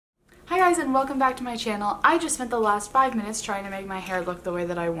guys, and welcome back to my channel. I just spent the last 5 minutes trying to make my hair look the way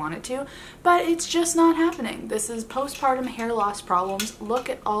that I want it to, but it's just not happening. This is postpartum hair loss problems. Look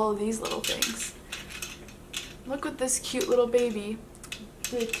at all of these little things. Look what this cute little baby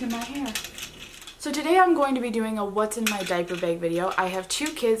did to my hair. So today I'm going to be doing a what's in my diaper bag video. I have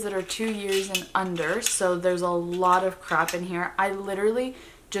 2 kids that are 2 years and under, so there's a lot of crap in here. I literally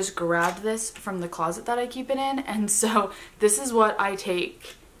just grabbed this from the closet that I keep it in, and so this is what I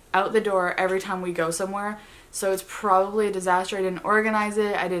take out the door every time we go somewhere. So it's probably a disaster. I didn't organize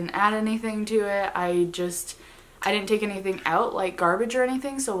it, I didn't add anything to it, I didn't take anything out like garbage or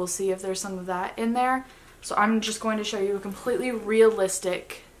anything, so we'll see if there's some of that in there. So I'm just going to show you a completely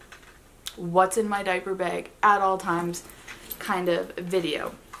realistic what's in my diaper bag at all times kind of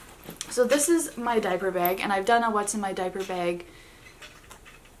video. So this is my diaper bag, and I've done a what's in my diaper bag.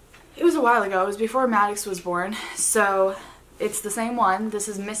 It was a while ago. It was before Maddox was born, so it's the same one. This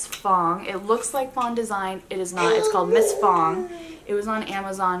is Miss Fong. It looks like Fawn Design. It is not. It's called Miss Fong. It was on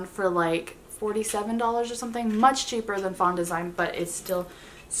Amazon for like $47 or something. Much cheaper than Fawn Design, but it's still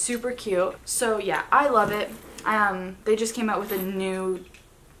super cute. So yeah, I love it. They just came out with a new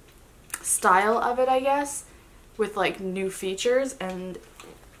style of it, I guess, with like new features and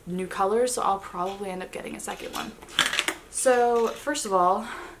new colors, so I'll probably end up getting a second one. So first of all,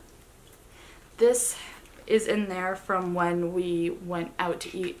 this is in there from when we went out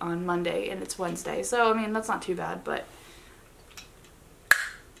to eat on Monday, and it's Wednesday, so I mean that's not too bad. But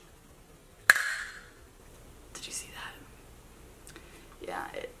did you see that? Yeah,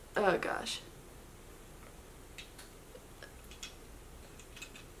 oh gosh.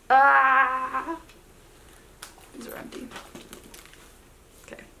 Ah! These are empty.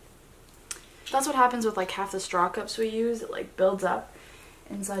 Okay. That's what happens with like half the straw cups we use. It like builds up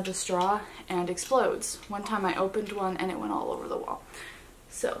inside the straw and explodes. One time I opened one and it went all over the wall.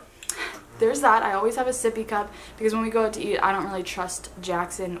 So there's that. I always have a sippy cup because when we go out to eat, I don't really trust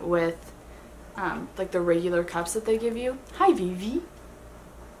Jackson with like the regular cups that they give you. Hi, Vivi.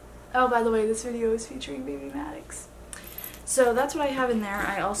 Oh, by the way, this video is featuring baby Maddox. So that's what I have in there.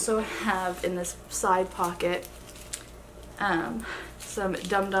 I also have in this side pocket some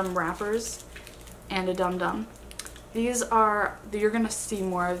Dum Dum wrappers and a Dum Dum. These are, you're gonna see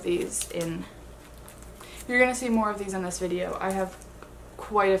more of these in this video. I have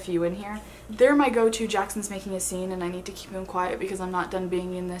quite a few in here. They're my go-to. Jackson's making a scene and I need to keep him quiet because I'm not done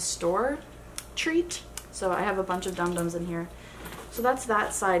being in this store treat. So I have a bunch of Dum Dums in here. So that's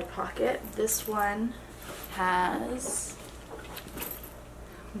that side pocket. This one has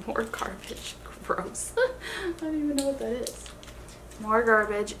more garbage. Gross. I don't even know what that is. More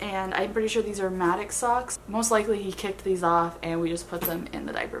garbage, and I'm pretty sure these are Maddox socks. Most likely he kicked these off and we just put them in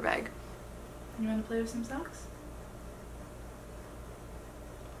the diaper bag. You want to play with some socks?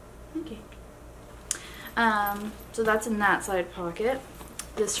 Okay. So that's in that side pocket.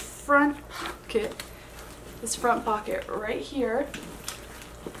 This front pocket right here.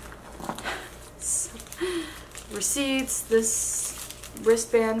 Receipts, this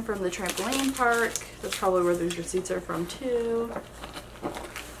wristband from the trampoline park. That's probably where these receipts are from too.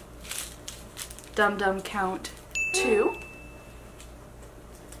 Dum Dum count 2.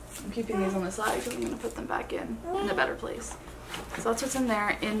 I'm keeping these on the side because I'm going to put them back in a better place. So that's what's in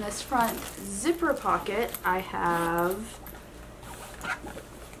there. In this front zipper pocket, I have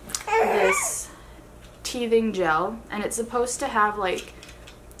this teething gel, and it's supposed to have like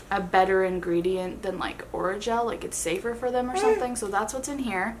a better ingredient than like Orajel, like it's safer for them or something, so that's what's in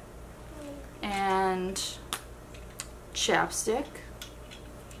here. And chapstick.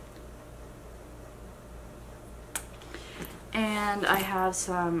 And I have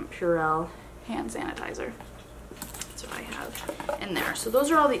some Purell hand sanitizer. That's what I have in there. So those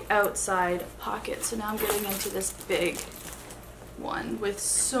are all the outside pockets. So now I'm getting into this big one with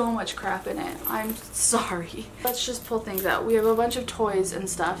so much crap in it. I'm sorry. Let's just pull things out. We have a bunch of toys and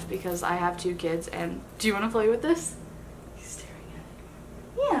stuff because I have 2 kids, and do you want to play with this? He's staring at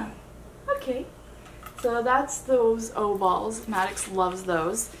it. Yeah. Okay. So that's those O-balls. Maddox loves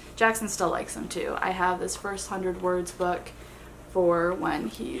those. Jackson still likes them too. I have this first 100 words book for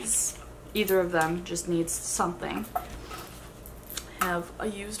when either of them just needs something. I have a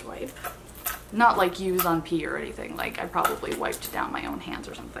used wipe. Not like used on pee or anything, like I probably wiped down my own hands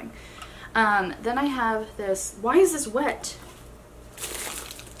or something. Then I have this, why is this wet?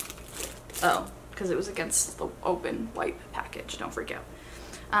 Oh, because it was against the open wipe package, don't freak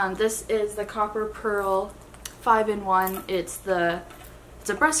out. This is the Copper Pearl 5-in-1. It's a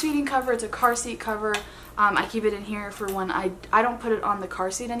breastfeeding cover, it's a car seat cover. I keep it in here for when I don't put it on the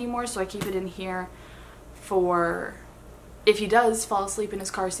car seat anymore, so I keep it in here for if he does fall asleep in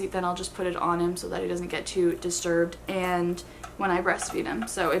his car seat, then I'll just put it on him so that he doesn't get too disturbed, and when I breastfeed him.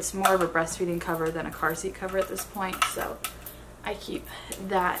 So it's more of a breastfeeding cover than a car seat cover at this point, so I keep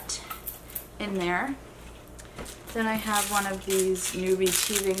that in there. Then I have one of these newbie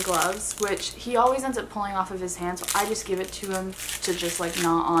teething gloves, which he always ends up pulling off of his hand, so I just give it to him to just like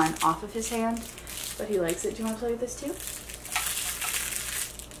gnaw on off of his hand, but he likes it. Do you want to play with this too?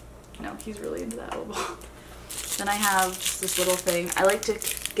 No, he's really into that little ball. Then I have just this little thing. I like to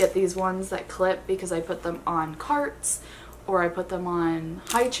get these ones that clip because I put them on carts or I put them on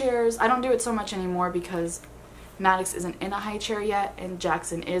high chairs. I don't do it so much anymore because Maddox isn't in a high chair yet and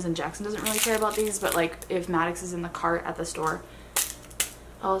Jackson is, and Jackson doesn't really care about these, but like if Maddox is in the cart at the store,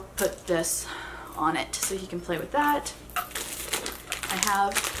 I'll put this on it so he can play with that. I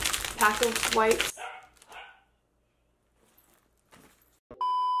have a pack of wipes.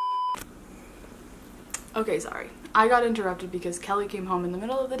 Okay, sorry. I got interrupted because Kelly came home in the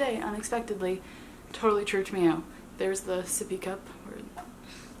middle of the day unexpectedly, totally tricked me out. There's the sippy cup.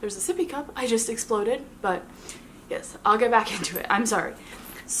 There's a sippy cup. I just exploded, but yes, I'll get back into it. I'm sorry.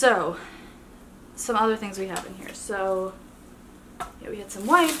 So, some other things we have in here. So, yeah, we had some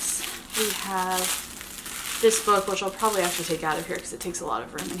wipes. We have this book, which I'll probably have to take out of here because it takes a lot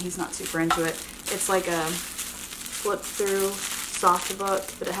of room and he's not super into it. It's like a flip through soft book,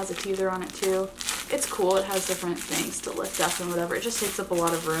 but it has a teether on it too. It's cool. It has different things to lift up and whatever. It just takes up a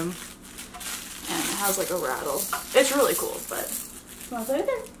lot of room. And it has like a rattle. It's really cool, but you want to play with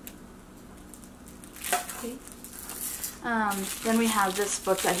it? Okay. Then we have this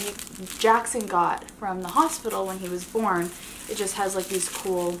book that Jackson got from the hospital when he was born. It just has like these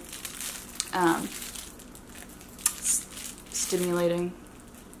cool stimulating.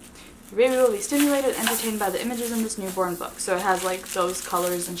 Your baby will be stimulated, entertained by the images in this newborn book. So it has like those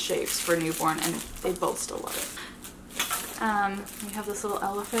colors and shapes for newborn, and they both still love it. We have this little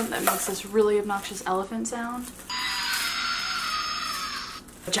elephant that makes this really obnoxious elephant sound.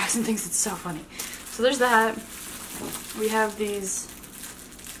 Jackson thinks it's so funny. So there's that. We have these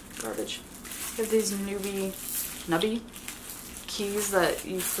garbage. We have these nubby keys that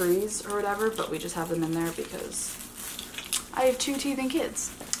you freeze or whatever, but we just have them in there because I have 2 teething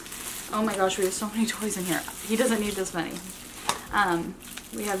kids. Oh my gosh, we have so many toys in here. He doesn't need this many.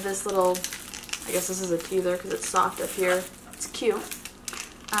 We have this little, I guess this is a teether because it's soft up here. It's cute.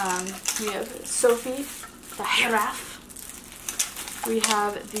 We have Sophie, the giraffe. We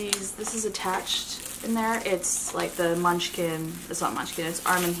have these, this is attached in there. It's like the Munchkin, it's not Munchkin, it's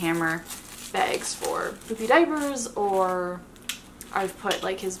Arm & Hammer bags for poopy diapers, or I've put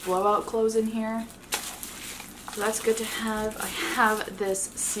like his blowout clothes in here. So that's good to have. I have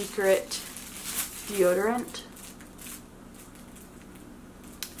this secret deodorant.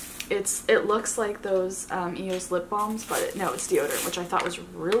 It looks like those EOS lip balms, but no, it's deodorant, which I thought was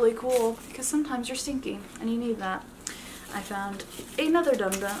really cool because sometimes you're stinking and you need that. I found another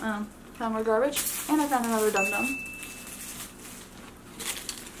dum-dum, found more garbage, and I found another dum-dum.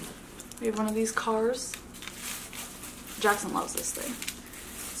 We have one of these cars. Jackson loves this thing.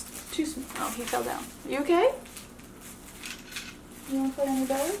 It's too small. Oh, he fell down. Are you okay? You want to play any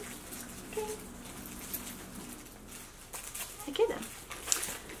better? Okay. Okay then.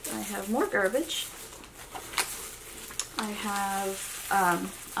 I have more garbage. I have a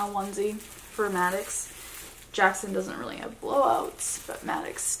onesie for Maddox. Jackson doesn't really have blowouts, but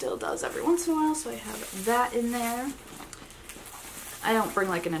Maddox still does every once in a while, so I have that in there. I don't bring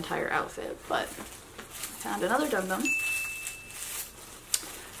like an entire outfit, but I found another dum-dum.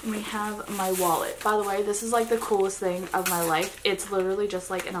 And we have my wallet. By the way, this is like the coolest thing of my life. It's literally just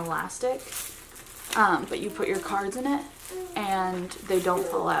like an elastic, but you put your cards in it and they don't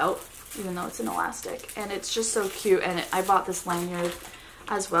fall out, even though it's an elastic. And it's just so cute. And I bought this lanyard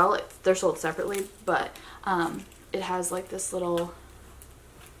as well. They're sold separately, but it has like this little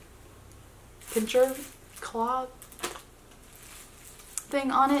pincher claw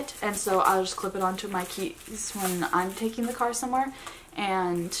thing on it, and so I'll just clip it onto my keys when I'm taking the car somewhere,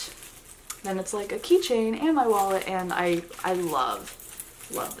 and then it's like a keychain and my wallet, and I love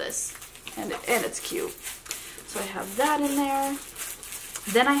this, and it's cute. So I have that in there.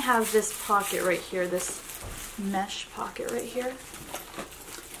 Then I have this pocket right here, this mesh pocket right here.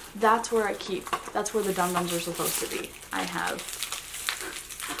 That's where that's where the dum-dums are supposed to be. I have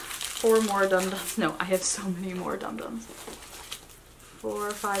 4 more dum-dums. No, I have so many more dum-dums.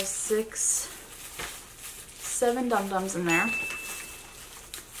 4, 5, 6, 7 dum-dums in there.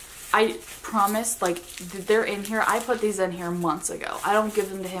 I promise, like, they're in here. I put these in here months ago. I don't give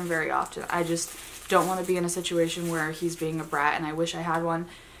them to him very often. I just don't want to be in a situation where he's being a brat and I wish I had one,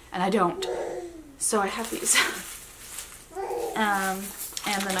 and I don't. So I have these.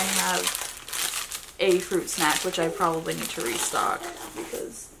 And then I have a fruit snack, which I probably need to restock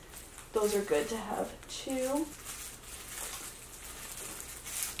because those are good to have too.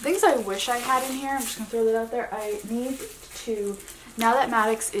 Things I wish I had in here, I'm just going to throw that out there. I need to, now that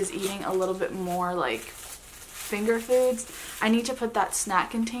Maddox is eating a little bit more like finger foods, I need to put that snack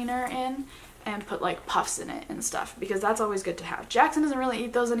container in and put like puffs in it and stuff, because that's always good to have. Jackson doesn't really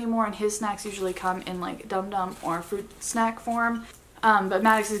eat those anymore, and his snacks usually come in like Dum Dum or fruit snack form. But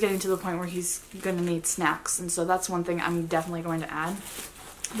Maddox is getting to the point where he's going to need snacks, and so that's one thing I'm definitely going to add.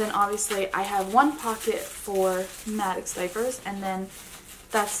 Then obviously I have one pocket for Maddox diapers, and then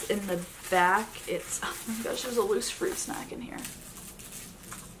that's in the back. It's, oh my gosh, there's a loose fruit snack in here.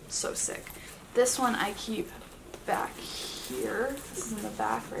 So sick. This one I keep back here. This is in the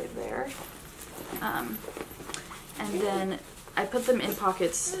back right there. And then I put them in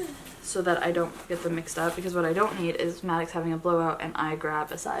pockets so that I don't get them mixed up, because what I don't need is Maddox having a blowout and I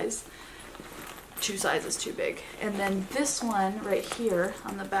grab a size. 2 sizes too big. And then this one right here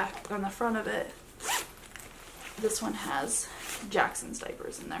on the back, on the front of it, this one has Jackson's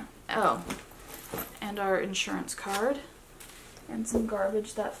diapers in there. Oh, and our insurance card and some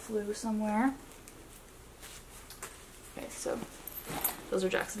garbage that flew somewhere. Okay, so those are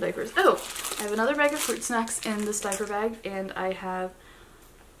Jackson diapers. Oh, I have another bag of fruit snacks in this diaper bag, and I have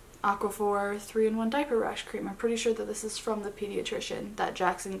Aquaphor 3-in-1 diaper rash cream. I'm pretty sure that this is from the pediatrician that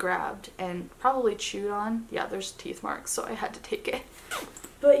Jackson grabbed and probably chewed on. Yeah, there's teeth marks, so I had to take it.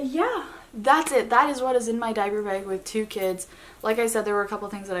 But yeah, that's it. That is what is in my diaper bag with 2 kids. Like I said, there were a couple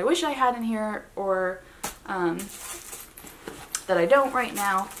things that I wish I had in here, or that I don't right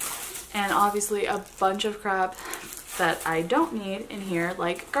now, and obviously a bunch of crap that I don't need in here,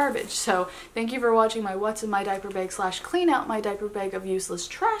 like garbage. So thank you for watching my what's in my diaper bag / clean out my diaper bag of useless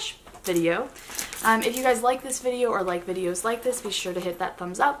trash video. If you guys like this video or like videos like this, be sure to hit that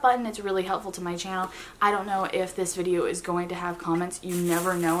thumbs up button. It's really helpful to my channel. I don't know if this video is going to have comments. You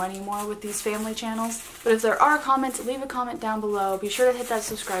never know anymore with these family channels. But if there are comments, leave a comment down below. Be sure to hit that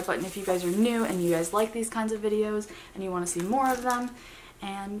subscribe button if you guys are new and you guys like these kinds of videos and you want to see more of them.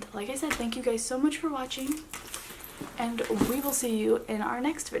 And like I said, thank you guys so much for watching, and we will see you in our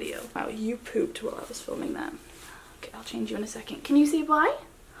next video. Wow, you pooped while I was filming that. Okay, I'll change you in a second. Can you say bye?